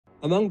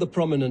Among the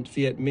prominent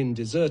Viet Minh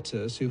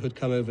deserters who had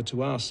come over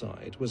to our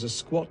side was a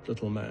squat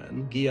little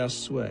man, Ghia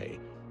Xuey,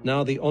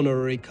 now the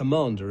honorary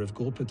commander of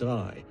Gruppe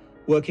 3,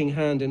 working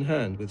hand in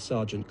hand with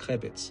Sergeant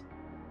Krebitz.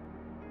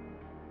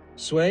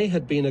 Xuey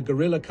had been a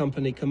guerrilla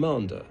company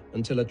commander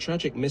until a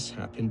tragic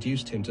mishap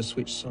induced him to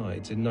switch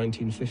sides in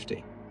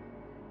 1950.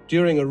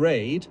 During a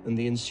raid and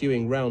the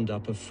ensuing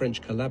roundup of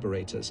French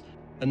collaborators,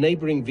 a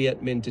neighboring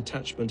Viet Minh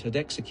detachment had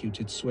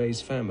executed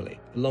Xuey's family,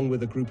 along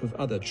with a group of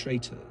other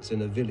traitors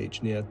in a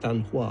village near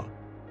Tan Hoa.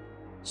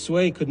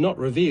 Xuey could not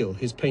reveal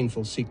his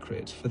painful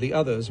secret, for the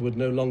others would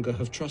no longer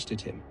have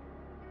trusted him.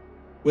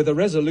 With a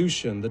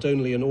resolution that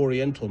only an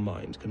Oriental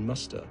mind can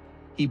muster,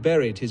 he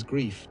buried his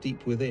grief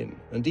deep within,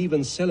 and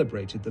even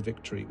celebrated the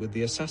victory with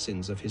the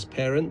assassins of his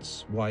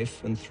parents,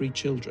 wife, and 3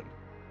 children.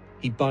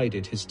 He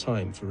bided his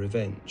time for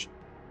revenge.